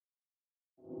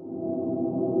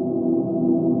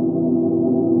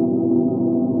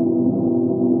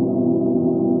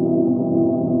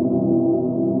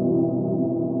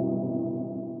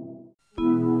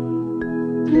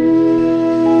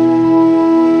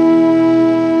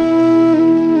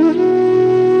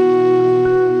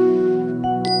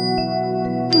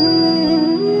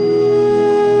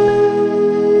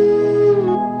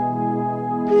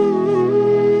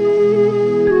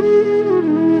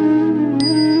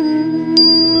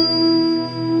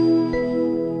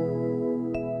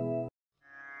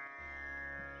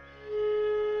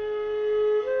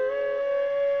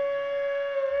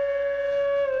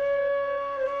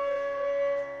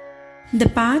The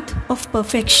Path of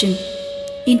Perfection.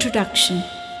 Introduction.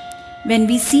 When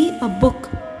we see a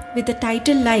book with a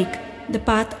title like The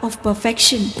Path of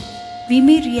Perfection, we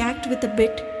may react with a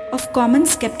bit of common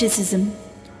skepticism.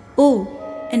 Oh,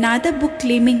 another book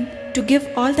claiming to give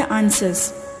all the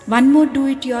answers, one more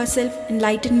do-it-yourself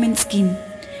enlightenment scheme.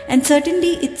 And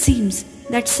certainly it seems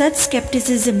that such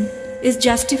skepticism is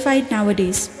justified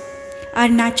nowadays. Our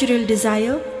natural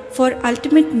desire for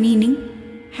ultimate meaning,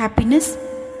 happiness,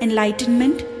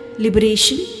 enlightenment,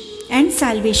 liberation, and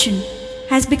salvation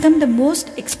has become the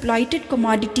most exploited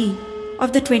commodity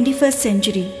of the 21st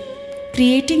century,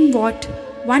 creating what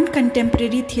one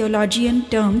contemporary theologian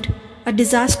termed a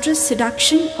disastrous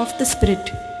seduction of the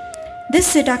spirit. This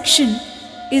seduction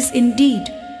is indeed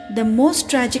the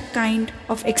most tragic kind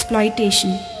of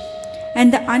exploitation,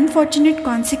 and the unfortunate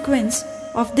consequence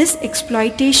of this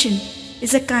exploitation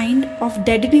is a kind of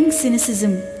deadening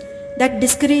cynicism that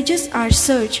discourages our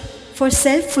search for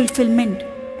self-fulfillment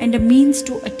and a means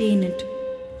to attain it.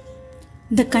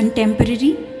 The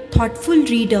contemporary, thoughtful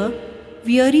reader,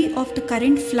 weary of the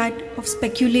current flood of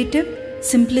speculative,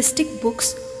 simplistic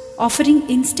books offering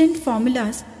instant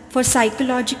formulas for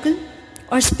psychological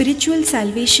or spiritual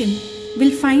salvation,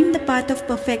 will find the path of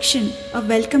perfection a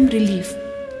welcome relief.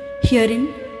 Herein,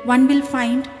 one will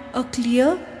find a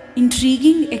clear,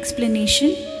 intriguing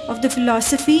explanation of the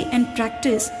philosophy and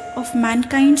practice of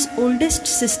mankind's oldest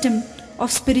system of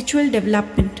spiritual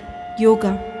development,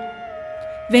 yoga.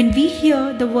 When we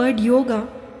hear the word yoga,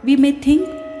 we may think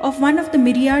of one of the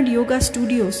myriad yoga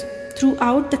studios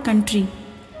throughout the country,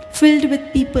 filled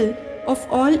with people of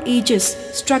all ages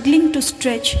struggling to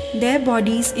stretch their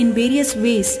bodies in various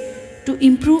ways to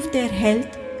improve their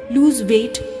health, lose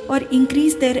weight, or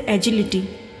increase their agility.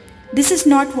 This is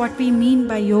not what we mean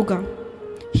by yoga.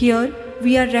 Here,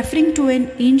 we are referring to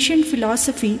an ancient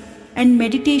philosophy and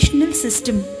meditational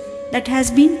system that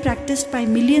has been practiced by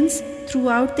millions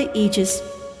throughout the ages.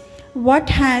 What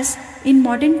has, in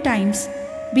modern times,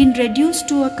 been reduced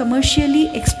to a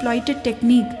commercially exploited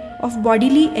technique of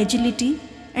bodily agility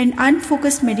and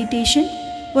unfocused meditation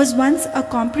was once a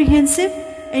comprehensive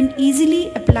and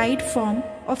easily applied form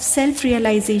of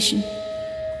self-realization.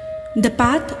 The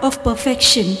Path of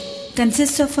Perfection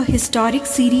consists of a historic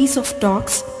series of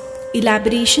talks,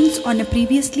 elaborations on a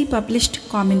previously published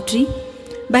commentary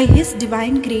by His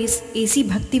Divine Grace A.C.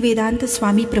 Bhaktivedanta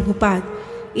Swami Prabhupada,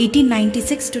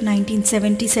 1896 to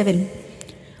 1977,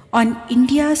 on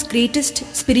India's greatest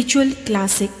spiritual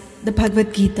classic, the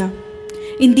Bhagavad Gita.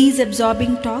 In these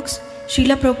absorbing talks,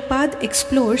 Srila Prabhupada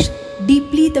explores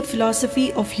deeply the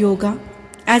philosophy of yoga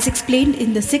as explained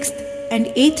in the 6th and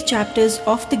 8th chapters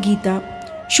of the Gita,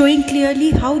 showing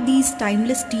clearly how these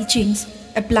timeless teachings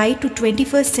apply to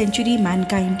 21st century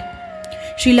mankind.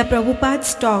 Srila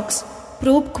Prabhupada's talks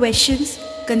probe questions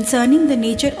concerning the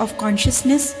nature of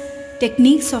consciousness,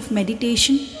 techniques of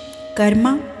meditation,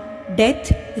 karma,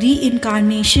 death,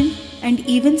 reincarnation, and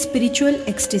even spiritual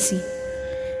ecstasy.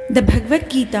 The Bhagavad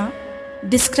Gita,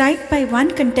 described by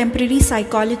one contemporary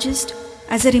psychologist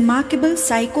as a remarkable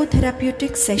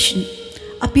psychotherapeutic session,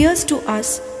 appears to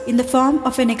us in the form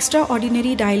of an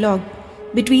extraordinary dialogue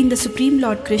between the Supreme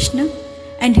Lord Krishna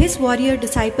and his warrior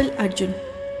disciple Arjuna.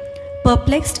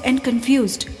 Perplexed and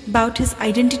confused about his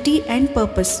identity and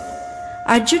purpose,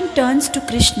 Arjuna turns to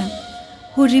Krishna,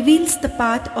 who reveals the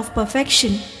path of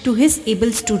perfection to his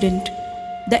able student.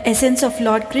 The essence of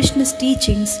Lord Krishna's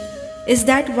teachings is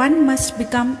that one must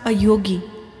become a yogi,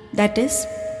 that is,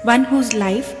 one whose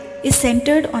life is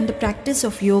centered on the practice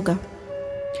of yoga.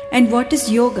 And what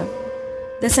is yoga?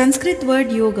 The Sanskrit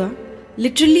word yoga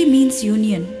literally means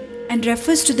union and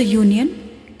refers to the union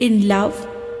in love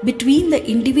between the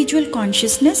individual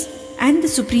consciousness and the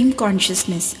supreme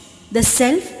consciousness, the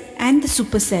self and the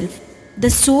super self, the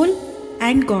soul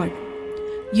and God.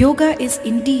 Yoga is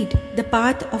indeed the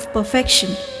path of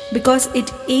perfection because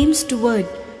it aims toward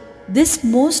this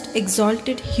most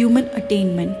exalted human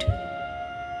attainment.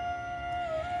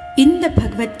 In the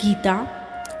Bhagavad Gita,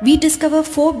 we discover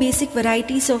 4 basic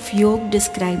varieties of yoga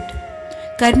described.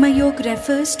 Karma Yoga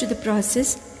refers to the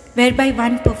process whereby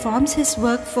one performs his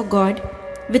work for God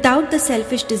without the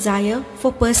selfish desire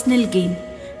for personal gain.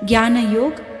 Jnana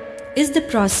Yoga is the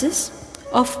process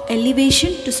of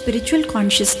elevation to spiritual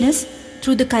consciousness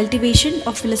through the cultivation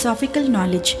of philosophical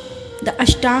knowledge. The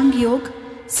Ashtanga Yoga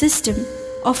system,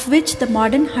 of which the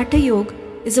modern Hatha Yoga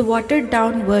is a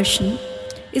watered-down version,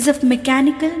 is a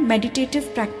mechanical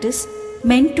meditative practice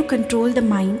meant to control the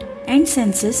mind and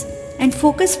senses and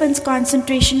focus one's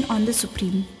concentration on the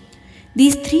Supreme.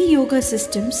 These 3 yoga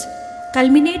systems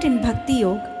culminate in Bhakti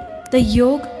Yoga, the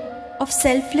yoga of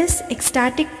selfless,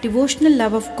 ecstatic, devotional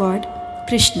love of God,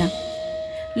 Krishna.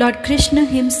 Lord Krishna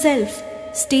himself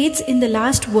states in the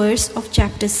last verse of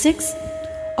chapter 6,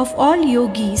 "Of all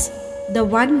yogis, the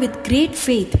one with great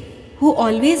faith who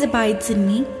always abides in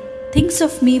me, thinks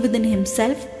of me within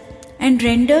himself, and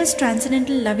renders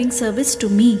transcendental loving service to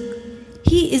me.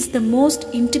 He is the most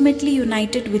intimately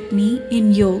united with me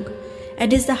in yoga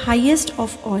and is the highest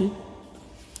of all."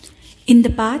 In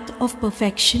the path of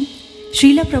perfection,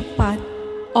 Srila Prabhupada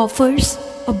offers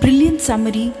a brilliant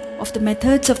summary of the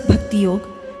methods of Bhakti Yoga,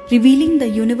 revealing the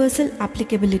universal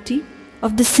applicability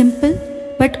of the simple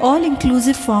but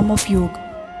all-inclusive form of yoga.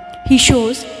 He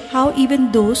shows how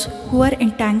even those who are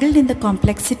entangled in the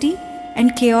complexity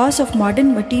and chaos of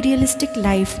modern materialistic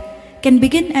life can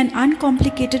begin an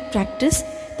uncomplicated practice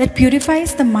that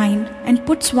purifies the mind and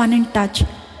puts one in touch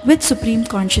with Supreme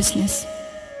Consciousness.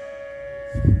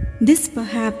 This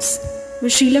perhaps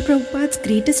was Srila Prabhupada's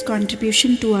greatest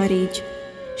contribution to our age.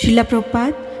 Srila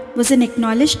Prabhupada was an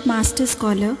acknowledged master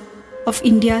scholar of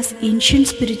India's ancient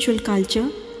spiritual culture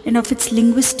and of its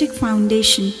linguistic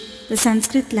foundation, the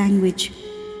Sanskrit language.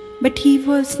 But he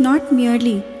was not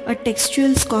merely a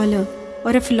textual scholar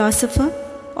or a philosopher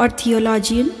or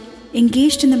theologian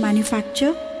engaged in the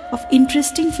manufacture of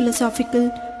interesting philosophical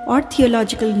or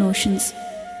theological notions.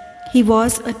 He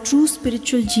was a true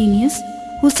spiritual genius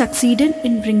who succeeded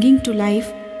in bringing to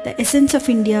life the essence of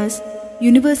India's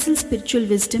universal spiritual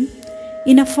wisdom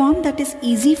in a form that is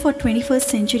easy for 21st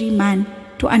century man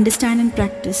to understand and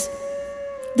practice.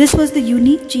 This was the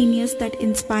unique genius that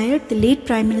inspired the late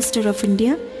Prime Minister of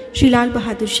India, Sri Lal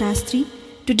Bahadur Shastri,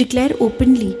 to declare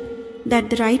openly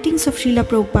that the writings of Srila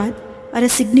Prabhupada are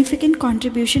a significant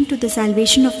contribution to the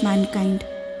salvation of mankind.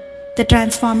 The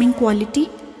transforming quality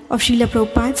of Srila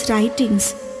Prabhupada's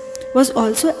writings was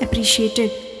also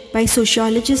appreciated by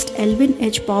sociologist Elvin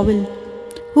H. Powell,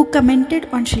 who commented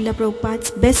on Srila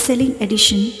Prabhupada's best-selling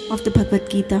edition of the Bhagavad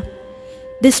Gita.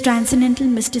 This transcendental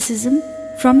mysticism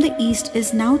from the East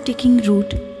is now taking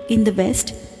root in the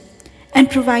West and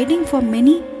providing for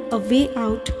many a way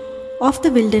out of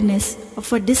the wilderness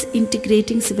of a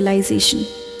disintegrating civilization.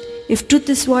 If truth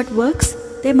is what works,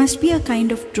 there must be a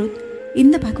kind of truth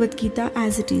in the Bhagavad Gita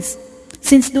as it is,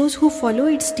 since those who follow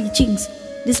its teachings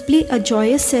display a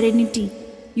joyous serenity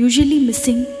usually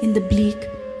missing in the bleak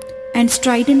and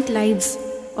strident lives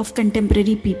of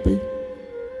contemporary people.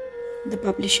 The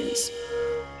publishers.